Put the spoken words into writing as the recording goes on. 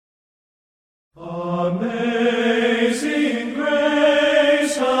Amazing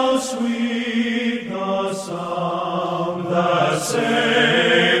grace, how sweet the sound that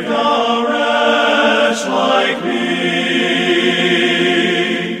saved a wretch like me.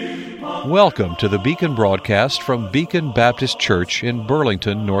 Welcome to the Beacon broadcast from Beacon Baptist Church in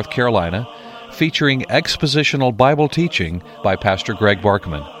Burlington, North Carolina, featuring expositional Bible teaching by Pastor Greg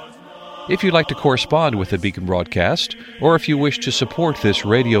Barkman. If you'd like to correspond with the Beacon broadcast, or if you wish to support this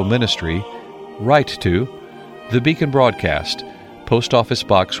radio ministry, write to the Beacon Broadcast, Post Office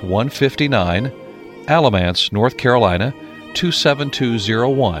Box 159, Alamance, North Carolina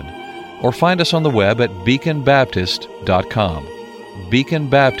 27201, or find us on the web at beaconbaptist.com.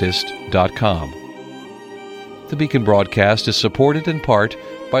 beaconbaptist.com. The Beacon broadcast is supported in part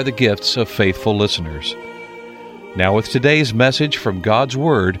by the gifts of faithful listeners. Now with today's message from God's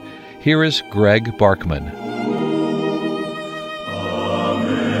Word, here is Greg Barkman.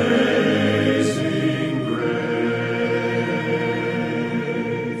 Amazing grace.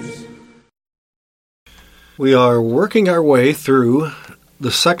 We are working our way through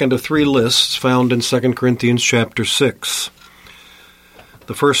the second of three lists found in 2 Corinthians chapter 6.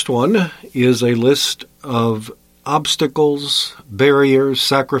 The first one is a list of obstacles, barriers,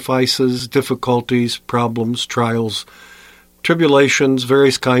 sacrifices, difficulties, problems, trials, tribulations,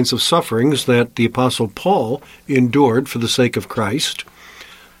 various kinds of sufferings that the Apostle Paul endured for the sake of Christ.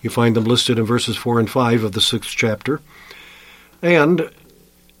 You find them listed in verses 4 and 5 of the 6th chapter. And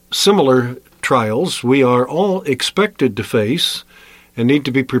similar trials we are all expected to face and need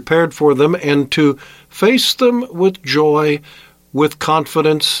to be prepared for them and to face them with joy, with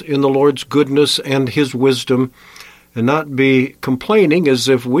confidence in the Lord's goodness and His wisdom, and not be complaining as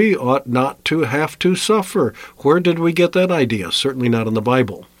if we ought not to have to suffer. Where did we get that idea? Certainly not in the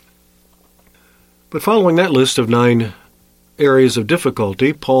Bible. But following that list of 9 areas of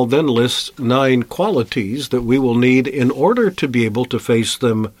difficulty, Paul then lists 9 qualities that we will need in order to be able to face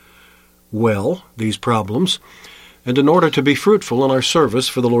them well, these problems, and in order to be fruitful in our service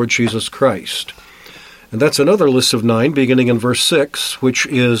for the Lord Jesus Christ. And that's another list of 9, beginning in verse 6, which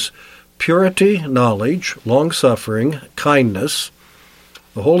is purity, knowledge, long-suffering, kindness,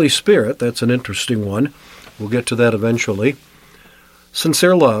 the Holy Spirit, that's an interesting one, we'll get to that eventually,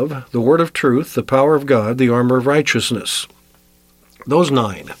 sincere love, the word of truth, the power of God, the armor of righteousness. Those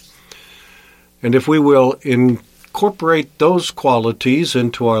 9. And if we will incorporate those qualities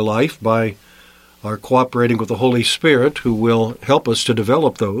into our life by our cooperating with the Holy Spirit, who will help us to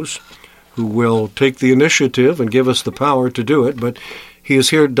develop those, who will take the initiative and give us the power to do it, but He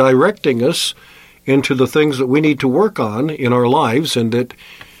is here directing us into the things that we need to work on in our lives, and that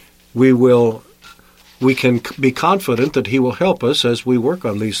we can be confident that He will help us as we work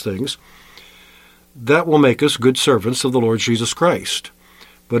on these things. That will make us good servants of the Lord Jesus Christ.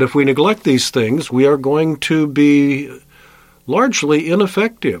 But if we neglect these things, we are going to be largely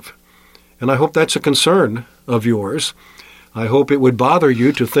ineffective. And I hope that's a concern of yours. I hope it would bother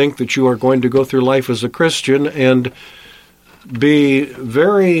you to think that you are going to go through life as a Christian and be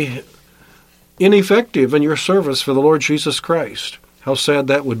very ineffective in your service for the Lord Jesus Christ. How sad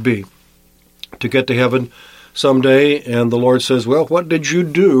that would be, to get to heaven someday and the Lord says, well, what did you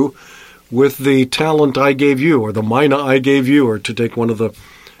do with the talent I gave you, or the mina I gave you, or to take one of the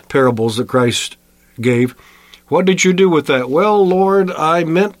parables that Christ gave? What did you do with that? Well, Lord, I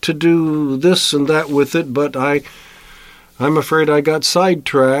meant to do this and that with it, but I'm afraid I got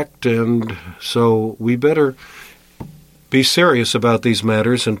sidetracked, and so we better be serious about these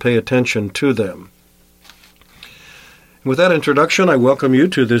matters and pay attention to them. With that introduction, I welcome you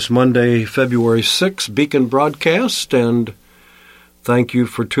to this Monday, February 6th Beacon broadcast, and thank you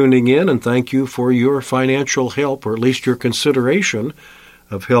for tuning in, and thank you for your financial help, or at least your consideration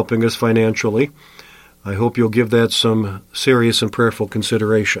of helping us financially. I hope you'll give that some serious and prayerful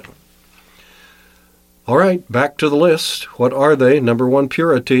consideration. All right, back to the list. What are they? Number 1,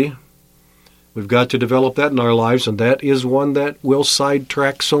 purity. We've got to develop that in our lives, and that is one that will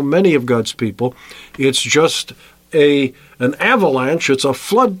sidetrack so many of God's people. It's just an avalanche. It's a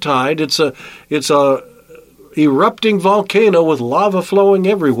flood tide. It's a erupting volcano with lava flowing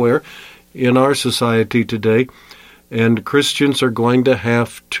everywhere in our society today, and Christians are going to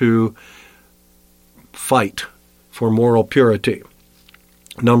have to fight for moral purity.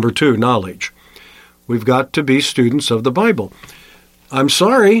 Number 2, knowledge. We've got to be students of the Bible. I'm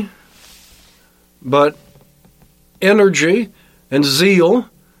sorry, but energy and zeal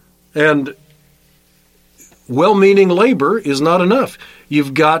and well-meaning labor is not enough.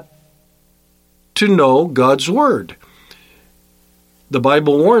 You've got to know God's Word. The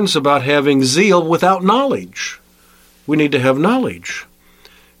Bible warns about having zeal without knowledge. We need to have knowledge.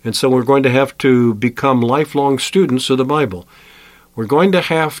 And so we're going to have to become lifelong students of the Bible. We're going to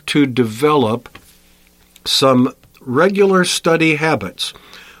have to develop some regular study habits.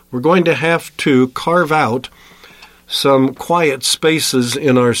 We're going to have to carve out some quiet spaces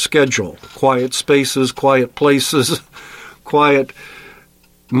in our schedule. Quiet spaces, quiet places, quiet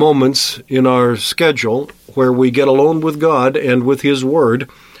moments in our schedule where we get alone with God and with His Word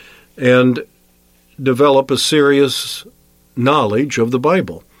and develop a serious knowledge of the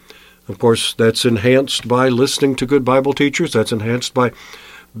Bible. Of course, that's enhanced by listening to good Bible teachers. That's enhanced by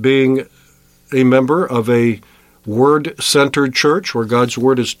being a member of a Word-centered church where God's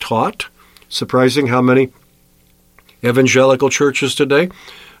Word is taught. Surprising how many evangelical churches today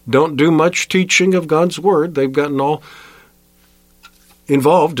don't do much teaching of God's Word. They've gotten all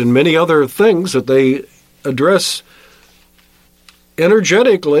involved in many other things that they address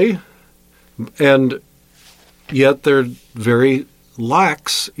energetically, and yet they're very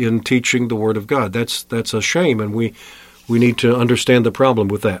lax in teaching the Word of God. That's a shame, and we need to understand the problem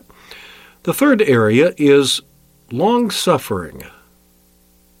with that. The third area is long-suffering.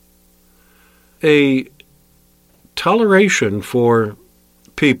 A toleration for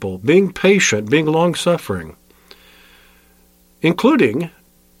people, being patient, being long-suffering, including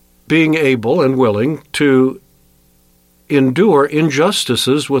being able and willing to endure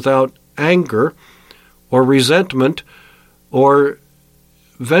injustices without anger or resentment or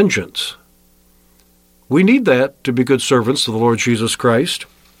vengeance. We need that to be good servants of the Lord Jesus Christ.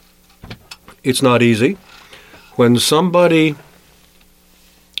 It's not easy. When somebody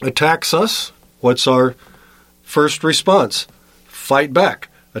attacks us, what's our first response? Fight back.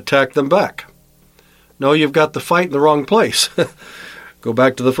 Attack them back. No, you've got the fight in the wrong place. Go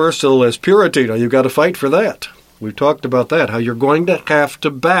back to the first of the list, purity. Now, you've got to fight for that. We've talked about that, how you're going to have to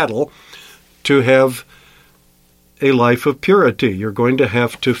battle to have a life of purity. You're going to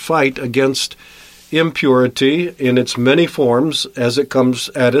have to fight against impurity in its many forms as it comes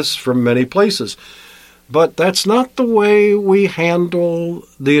at us from many places. But that's not the way we handle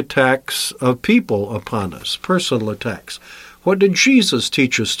the attacks of people upon us, personal attacks. What did Jesus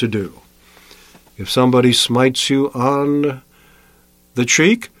teach us to do? If somebody smites you on the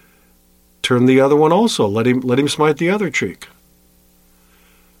cheek, turn the other one also. Let him smite the other cheek.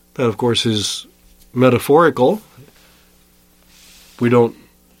 That, of course, is metaphorical. We don't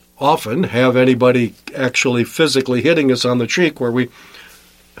often have anybody actually physically hitting us on the cheek where we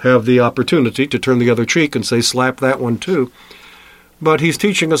have the opportunity to turn the other cheek and say, slap that one too. But he's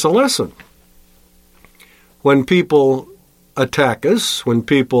teaching us a lesson. When people attack us, when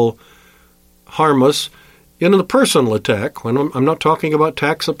people harm us, in a personal attack, when I'm not talking about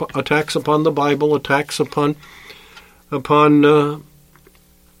attacks upon the Bible, attacks upon the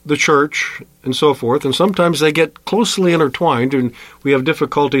church, and so forth, and sometimes they get closely intertwined, and we have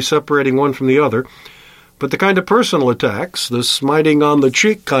difficulty separating one from the other. But the kind of personal attacks, the smiting on the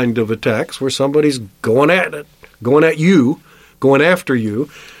cheek kind of attacks, where somebody's going at you, going after you,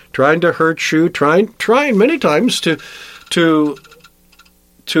 trying to hurt you, trying many times to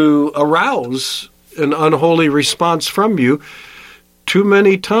arouse an unholy response from you, too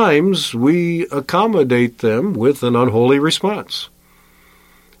many times we accommodate them with an unholy response.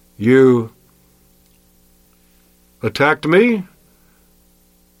 You attacked me,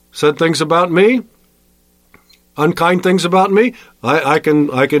 said things about me, unkind things about me. I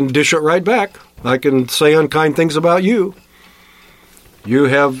can dish it right back. I can say unkind things about you. You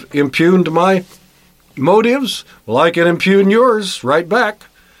have impugned my motives. Well, I can impugn yours right back.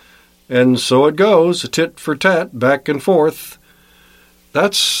 And so it goes, tit for tat, back and forth.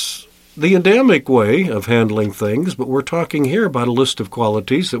 That's the Adamic way of handling things, but we're talking here about a list of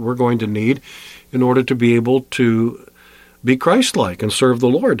qualities that we're going to need in order to be able to be Christ-like and serve the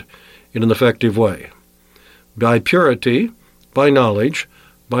Lord in an effective way. By purity, by knowledge,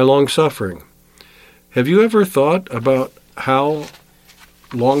 by long-suffering. Have you ever thought about how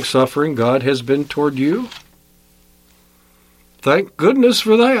long-suffering God has been toward you? Thank goodness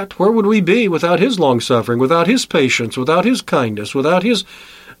for that. Where would we be without His long-suffering, without His patience, without His kindness, without His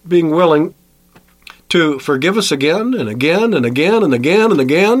being willing to forgive us again and again and again and again and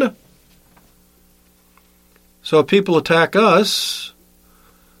again? So if people attack us,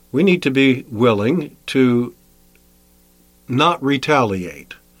 we need to be willing to not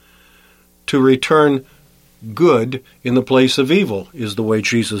retaliate, to return good in the place of evil, is the way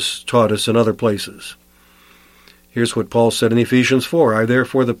Jesus taught us in other places. Here's what Paul said in Ephesians 4, I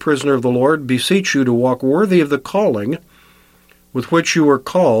therefore, the prisoner of the Lord, beseech you to walk worthy of the calling with which you were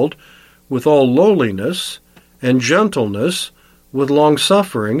called, with all lowliness and gentleness, with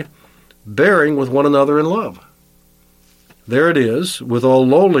long-suffering, bearing with one another in love. There it is, with all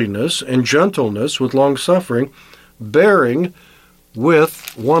lowliness and gentleness, with long-suffering, bearing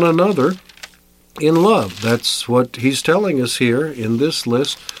with one another in love. That's what he's telling us here in this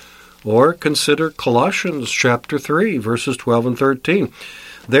list. Or consider Colossians chapter 3, verses 12 and 13.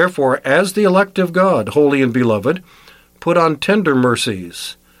 Therefore, as the elect of God, holy and beloved, put on tender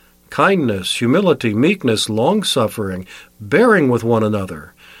mercies, kindness, humility, meekness, long-suffering, bearing with one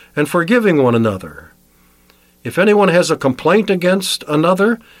another, and forgiving one another. If anyone has a complaint against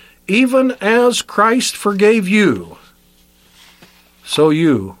another, even as Christ forgave you, so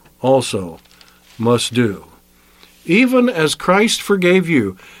you also must do. Even as Christ forgave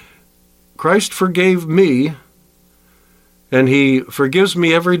you. Christ forgave me, and he forgives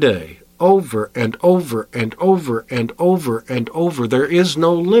me every day, over and over and over and over and over. There is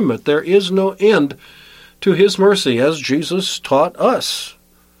no limit. There is no end to his mercy, as Jesus taught us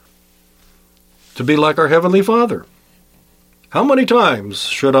to be like our Heavenly Father. How many times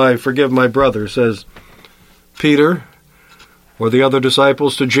should I forgive my brother, says Peter or the other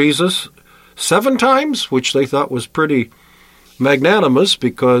disciples to Jesus? 7 times, which they thought was pretty magnanimous,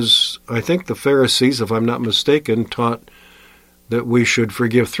 because I think the Pharisees, if I'm not mistaken, taught that we should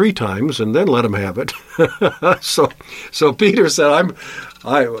forgive 3 times and then let them have it. So Peter said,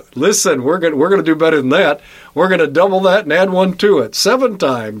 listen, we're going to do better than that. We're going to double that and add 1 to it. 7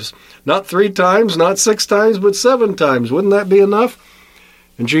 times. Not 3 times, not 6 times, but 7 times. Wouldn't that be enough?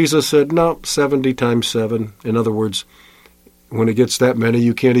 And Jesus said, no, 70 times 7. In other words, when it gets that many,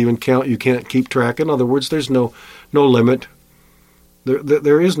 you can't even count. You can't keep track. In other words, there's no limit.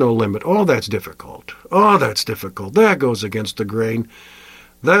 There is no limit. Oh, that's difficult. Oh, that's difficult. That goes against the grain.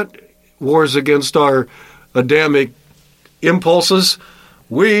 That wars against our Adamic impulses.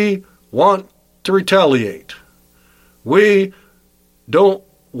 We want to retaliate. We don't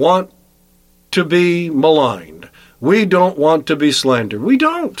want to be maligned. We don't want to be slandered. We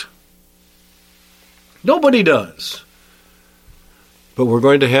don't. Nobody does. But we're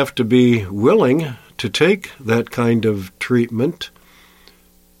going to have to be willing to take that kind of treatment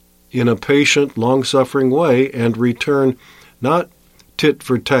in a patient, long-suffering way and return not tit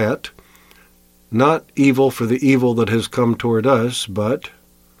for tat, not evil for the evil that has come toward us, but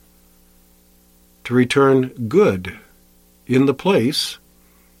to return good in the place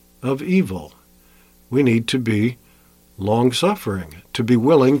of evil. We need to be long-suffering, to be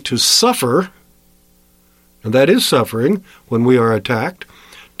willing to suffer, and that is suffering when we are attacked,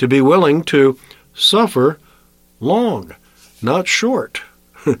 to be willing to suffer long, not short.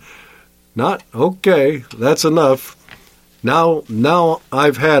 Not, okay, that's enough. Now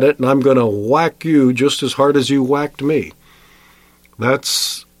I've had it, and I'm going to whack you just as hard as you whacked me.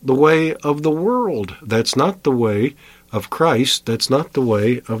 That's the way of the world. That's not the way of Christ. That's not the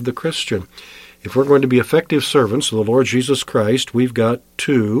way of the Christian. If we're going to be effective servants of the Lord Jesus Christ, we've got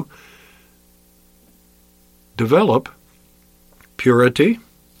to develop purity,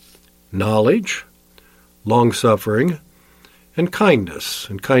 knowledge, long-suffering, and kindness.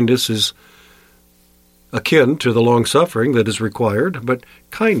 And kindness is akin to the long-suffering that is required, but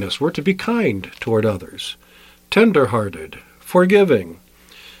kindness, we're to be kind toward others, tender-hearted, forgiving.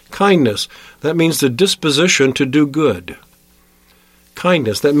 Kindness, that means the disposition to do good.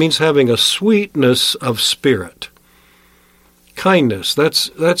 Kindness, that means having a sweetness of spirit. Kindness,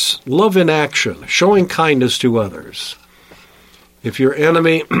 that's love in action, showing kindness to others. If your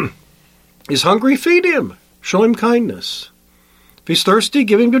enemy is hungry, feed him. Show him kindness. If he's thirsty,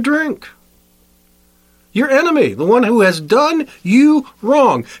 give him to drink. Your enemy, the one who has done you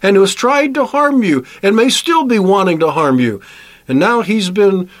wrong and who has tried to harm you and may still be wanting to harm you. And now he's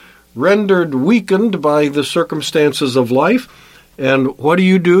been rendered weakened by the circumstances of life. And what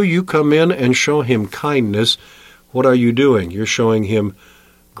do? You come in and show him kindness. What are you doing? You're showing him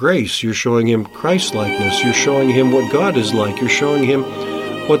grace. You're showing him Christ-likeness. You're showing him what God is like. You're showing him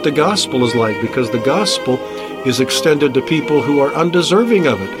what the gospel is like, because the gospel is extended to people who are undeserving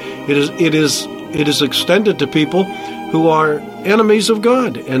of it. It is extended to people who are enemies of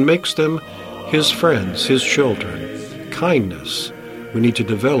God and makes them his friends, his children. Kindness. We need to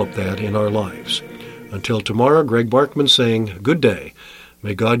develop that in our lives. Until tomorrow, Greg Barkman saying, good day.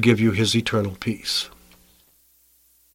 May God give you his eternal peace.